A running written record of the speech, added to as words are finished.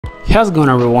How's it going,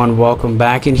 everyone? Welcome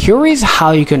back, and here is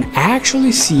how you can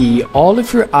actually see all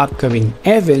of your upcoming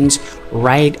events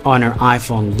right on your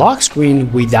iPhone lock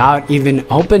screen without even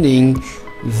opening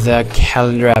the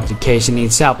calendar application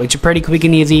itself. It's pretty quick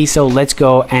and easy, so let's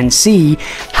go and see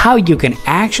how you can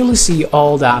actually see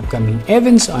all the upcoming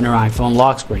events on your iPhone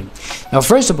lock screen. Now,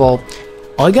 first of all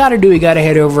you gotta do, you gotta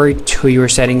head over to your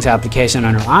settings application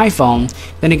on your iPhone.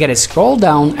 Then you gotta scroll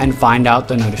down and find out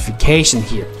the notification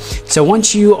here. So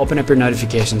once you open up your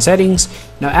notification settings,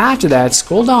 now after that,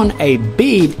 scroll down a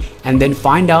bit and then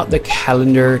find out the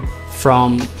calendar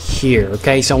from here.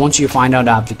 Okay, so once you find out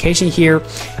the application here,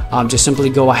 just simply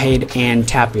go ahead and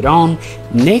tap it on.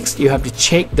 Next, you have to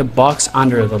check the box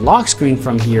under the lock screen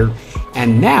from here,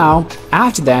 and now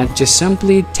after that, just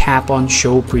simply tap on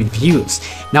show previews.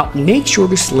 Now make sure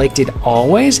to select it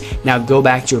always. Now go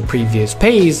back to your previous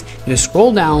page, then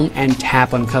scroll down and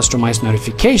tap on customize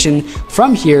notification.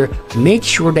 From here, make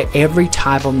sure that every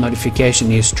type of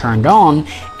notification is turned on,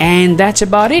 and that's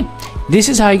about it. This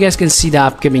is how you guys can see the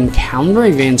upcoming calendar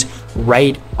events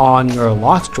right on your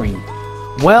lock screen.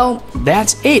 Well,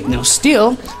 that's it. Now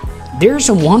still, there's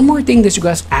one more thing that you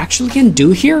guys actually can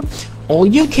do here. All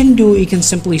you can do, you can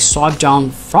simply swipe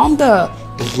down from the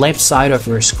left side of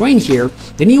your screen here,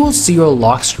 then you will see your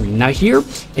lock screen. Now here,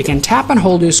 you can tap and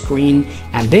hold your screen,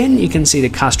 and then you can see the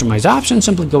customize option.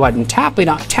 Simply go ahead and tap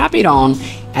it on,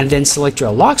 and then select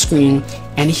your lock screen,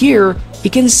 and here you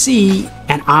can see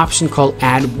an option called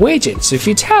add widgets. So if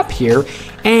you tap here,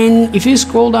 and if you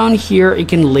scroll down here, you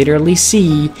can literally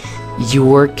see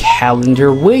your calendar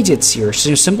widgets here.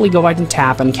 So simply go ahead and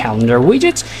tap on calendar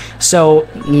widgets. So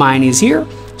mine is here,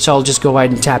 so I'll just go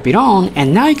ahead and tap it on,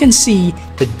 and now you can see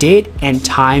the date and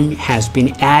time has been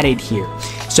added here.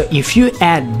 So if you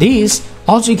add this,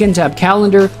 also you can tap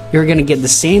calendar, you're gonna get the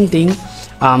same thing.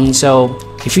 So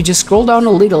if you just scroll down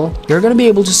a little, you're gonna be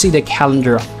able to see the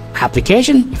calendar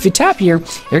application. If you tap here,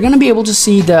 you're gonna be able to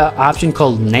see the option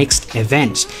called next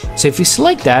events. So if you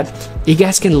select that, you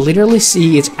guys can literally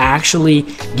see it's actually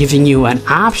giving you an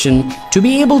option to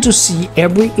be able to see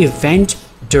every event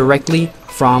directly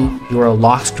from your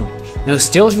lock screen. Now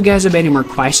still, if you guys have any more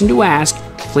questions to ask,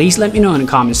 please let me know in the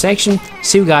comment section.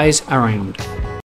 See you guys around.